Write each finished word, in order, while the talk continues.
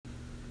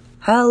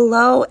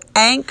Hello,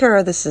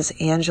 Anchor. This is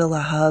Angela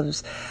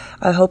Hubbs.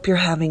 I hope you're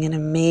having an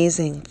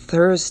amazing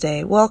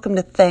Thursday. Welcome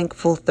to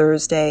Thankful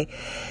Thursday.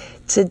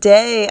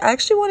 Today, I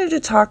actually wanted to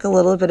talk a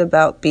little bit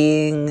about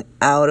being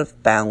out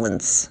of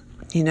balance.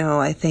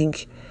 I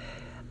think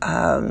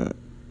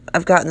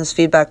I've gotten this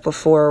feedback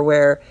before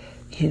where,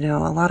 a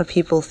lot of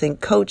people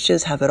think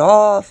coaches have it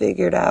all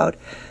figured out.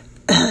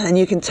 And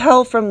you can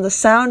tell from the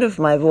sound of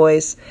my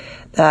voice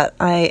that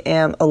I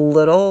am a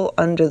little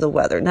under the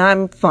weather. Now,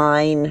 I'm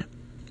fine.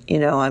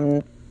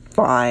 I'm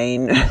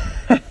fine.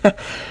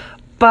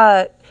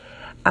 But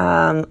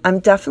I'm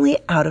definitely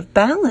out of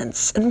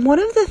balance. And one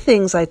of the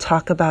things I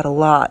talk about a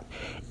lot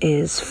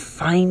is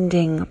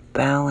finding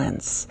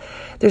balance.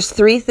 There's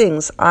 3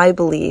 things I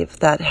believe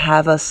that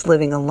have us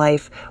living a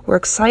life we're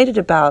excited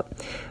about.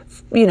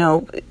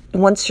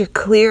 Once you're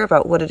clear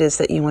about what it is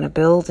that you want to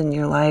build in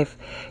your life,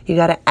 you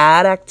got to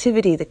add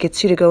activity that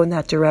gets you to go in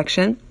that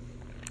direction.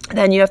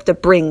 Then you have to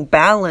bring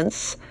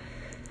balance.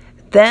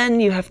 Then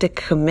you have to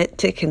commit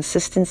to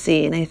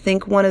consistency. And I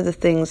think one of the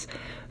things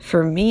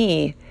for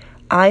me,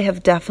 I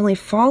have definitely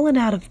fallen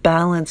out of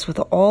balance with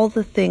all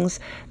the things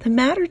that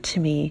matter to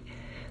me.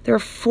 There are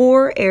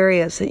 4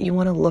 areas that you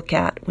want to look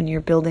at when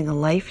you're building a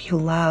life you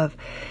love.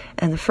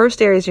 And the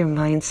first area is your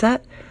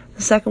mindset.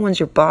 The second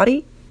one's your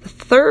body. The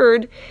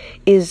third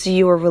is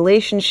your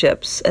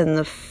relationships. And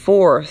the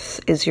fourth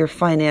is your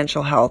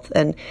financial health.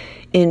 And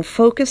in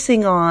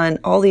focusing on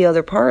all the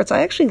other parts,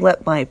 I actually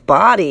let my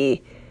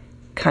body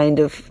kind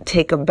of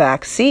take a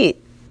back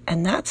seat,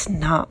 and that's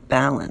not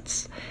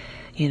balance,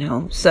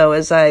 So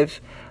as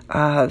I've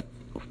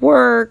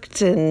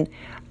worked and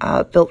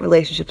built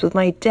relationships with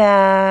my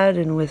dad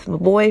and with my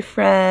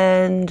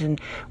boyfriend and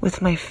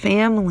with my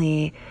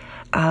family,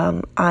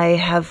 I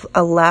have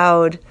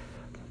allowed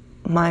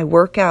my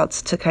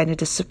workouts to kind of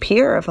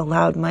disappear. I've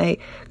allowed my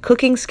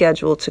cooking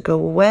schedule to go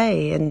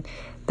away, and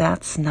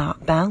that's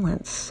not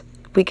balance.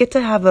 We get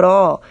to have it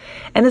all,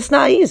 and it's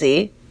not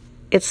easy.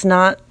 It's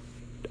not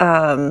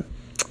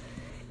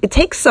it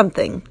takes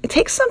something. It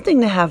takes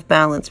something to have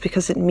balance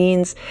because it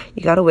means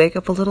you got to wake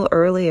up a little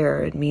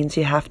earlier. It means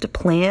you have to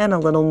plan a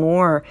little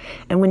more.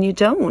 And when you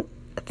don't,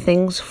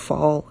 things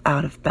fall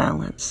out of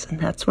balance. And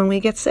that's when we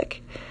get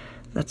sick.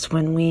 That's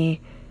when we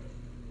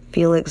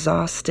feel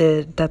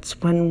exhausted. That's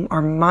when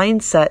our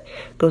mindset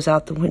goes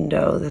out the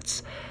window.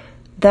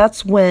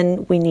 That's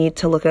when we need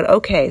to look at,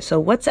 okay, so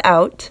what's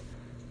out?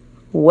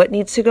 What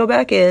needs to go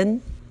back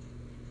in?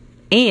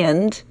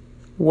 And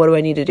what do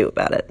I need to do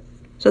about it?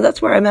 So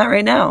that's where I'm at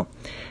right now.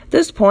 At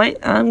this point,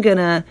 I'm going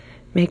to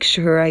make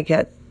sure I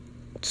get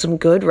some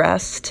good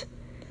rest.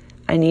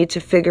 I need to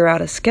figure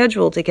out a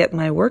schedule to get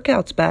my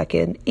workouts back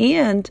in.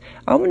 And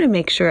I'm going to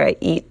make sure I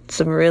eat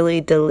some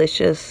really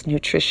delicious,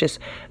 nutritious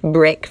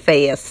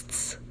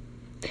breakfasts.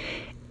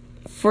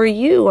 For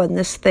you on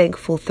this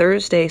Thankful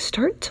Thursday,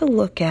 start to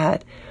look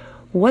at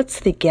what's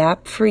the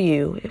gap for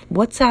you,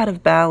 what's out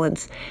of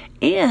balance.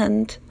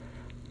 And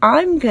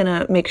I'm going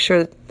to make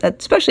sure that,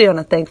 especially on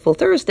a Thankful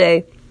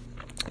Thursday,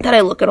 that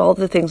I look at all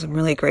the things I'm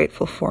really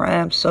grateful for. I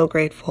am so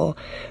grateful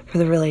for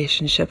the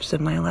relationships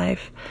in my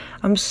life.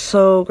 I'm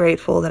so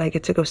grateful that I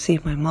get to go see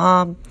my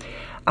mom.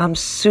 I'm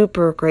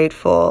super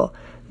grateful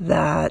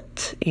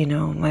that,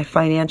 my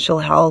financial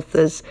health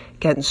is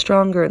getting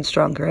stronger and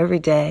stronger every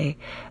day.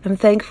 I'm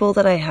thankful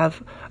that I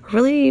have a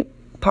really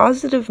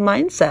positive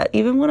mindset,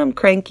 even when I'm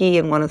cranky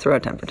and want to throw a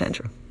temper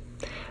tantrum.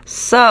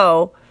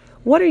 So,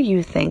 what are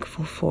you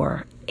thankful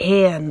for?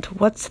 And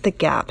what's the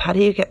gap? How do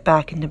you get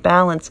back into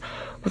balance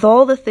with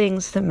all the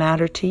things that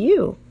matter to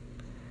you?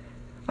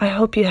 I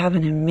hope you have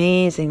an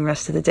amazing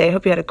rest of the day. I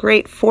hope you had a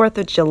great 4th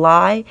of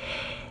July.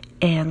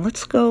 And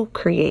let's go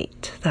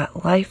create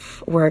that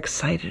life we're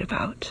excited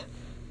about.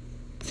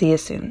 See you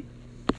soon.